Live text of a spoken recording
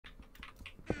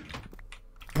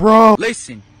Bro.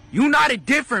 Listen, you not a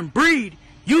different breed.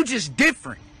 You just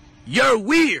different. You're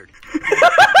weird.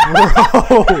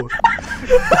 Bro.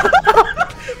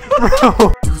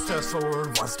 Bro. 2 steps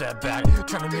forward, 1 step back,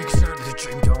 trying to make sure that the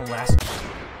dream don't last.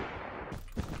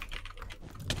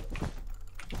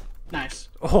 Nice.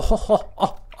 Oh.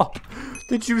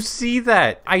 Did you see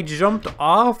that? I jumped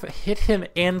off, hit him,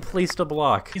 and placed a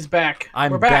block. He's back.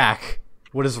 I'm We're back.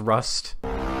 What is rust?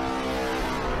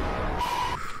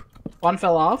 One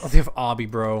fell off. Oh, they have obby,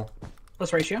 bro.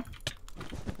 Plus ratio.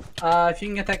 If you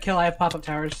can get that kill, I have pop-up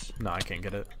towers. No, I can't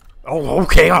get it. Oh,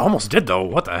 okay, I almost did though.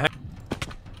 What the heck?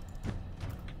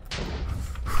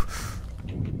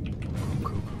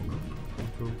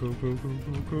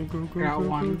 Got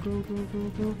one.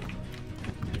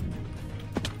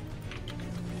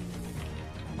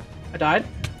 I died,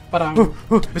 but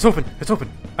It's open. It's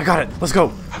open. I got it. Let's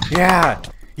go. Yeah.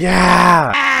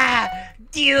 Yeah.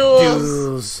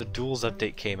 duels. The duels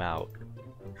update came out.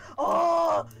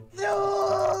 Oh,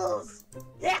 duels!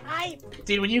 Yeah,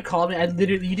 Dude, when you called me, you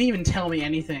didn't even tell me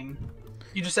anything.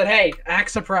 You just said, "Hey,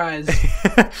 act surprised."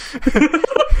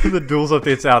 The duels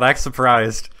update's out. Act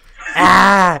surprised.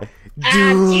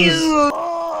 Duels.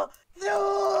 Oh,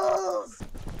 duels!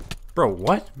 Bro,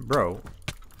 what? Bro.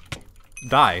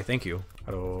 Die. Thank you.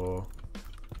 Oh.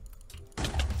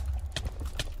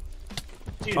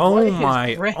 Dude, Oh what is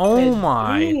my. Red Oh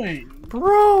my. doing?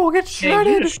 Bro, get Yeah, you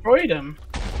shredded. destroyed him.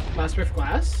 Last rift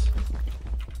glass.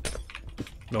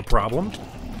 No problem.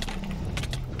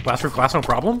 Blast roof glass, no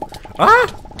problem. Ah!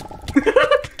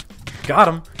 Got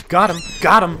him. Got him.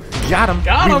 Got him. Got him.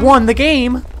 Got him. We won the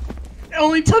game. It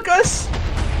only took us.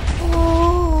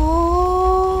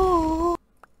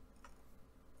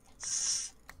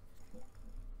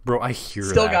 Bro, I hear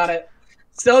Still that. got it.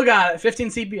 Still got it. 15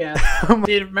 CPS.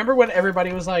 Dude, remember when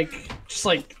everybody was like, just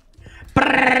like,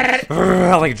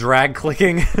 Like drag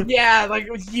clicking. yeah, like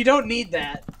you don't need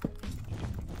that.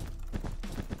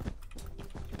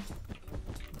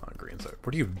 Oh, green side.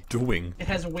 What are you doing? It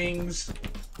has wings.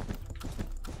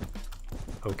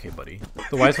 Okay, buddy.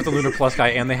 The Wise with the Lunar Plus guy,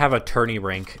 and they have a tourney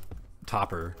rank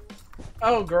topper.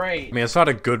 Oh, great. I mean, it's not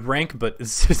a good rank, but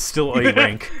it's still a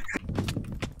rank.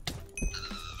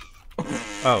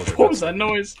 Oh, What was that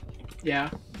noise? Yeah.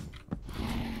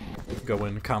 go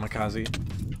in kamikaze.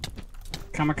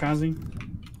 Kamikaze.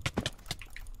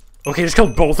 Okay, just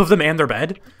killed both of them and their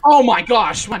bed. Oh my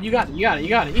gosh! Come on, you got it. You got it. You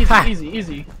got it. Easy, Ha. easy,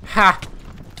 easy. Ha!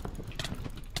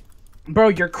 Bro,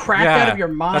 you're cracked out of your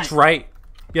mind. That's right.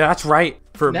 Yeah, that's right.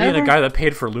 For being a Never- guy that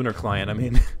paid for Lunar Client, I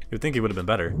mean, you'd think he would have been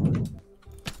better.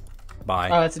 Bye.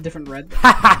 Oh, that's a different red.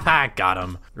 Ha ha ha! Got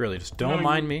him. Really, just don't No,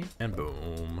 mind me, and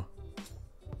boom.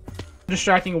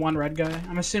 Distracting one red guy.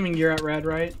 I'm assuming you're at red,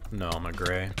 right? No, I'm a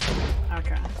gray.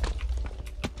 Okay.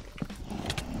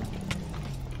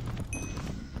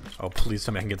 Oh, please,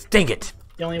 somebody gets. Dang it!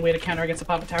 The only way to counter against a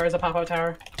pop-up tower is a pop-up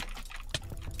tower.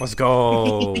 Let's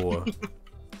go.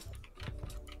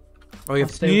 Oh, you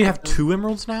stay need to with have it. 2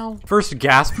 emeralds now? First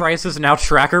gas prices, now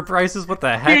tracker prices? What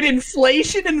the heck? Dude,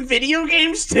 inflation in video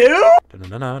games too?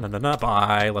 Na-na-na-na-na-na.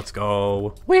 Bye, let's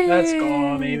go. Whee! Let's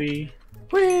go, baby.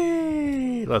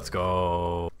 Whee! Let's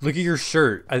go. Look at your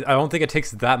shirt. I don't think it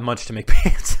takes that much to make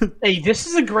pants. Hey, this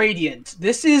is a gradient.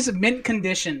 This is mint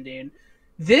condition, dude.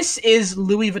 This is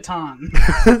Louis Vuitton.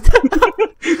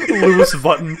 Louis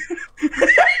Vuitton.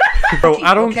 Bro,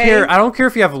 I don't Okay. care. I don't care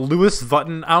if you have Louis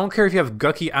Vuitton. I don't care if you have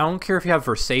Gucky. I don't care if you have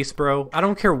Versace, bro. I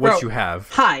don't care what Bro. you have.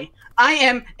 Hi, I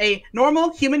am a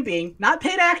normal human being, not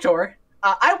paid actor.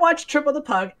 I watch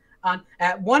TripleThePugg on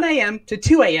at 1 a.m. to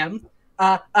 2 a.m.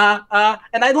 And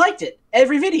I liked it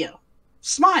every video.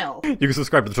 Smile. You can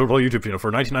subscribe to the Triple YouTube channel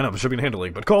for $99 of shipping and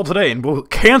handling, but call today and we'll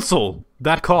cancel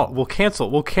that call. We'll cancel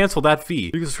that fee.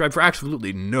 You can subscribe for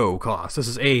absolutely no cost. This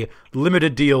is a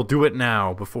limited deal. Do it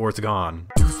now before it's gone.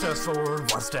 2 steps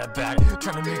forward, 1 step back,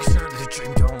 trying to make sure that the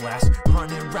dream don't last.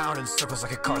 Running around in circles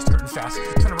like a car skirting fast,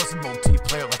 trying to run some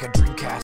multiplayer like a Dreamcast.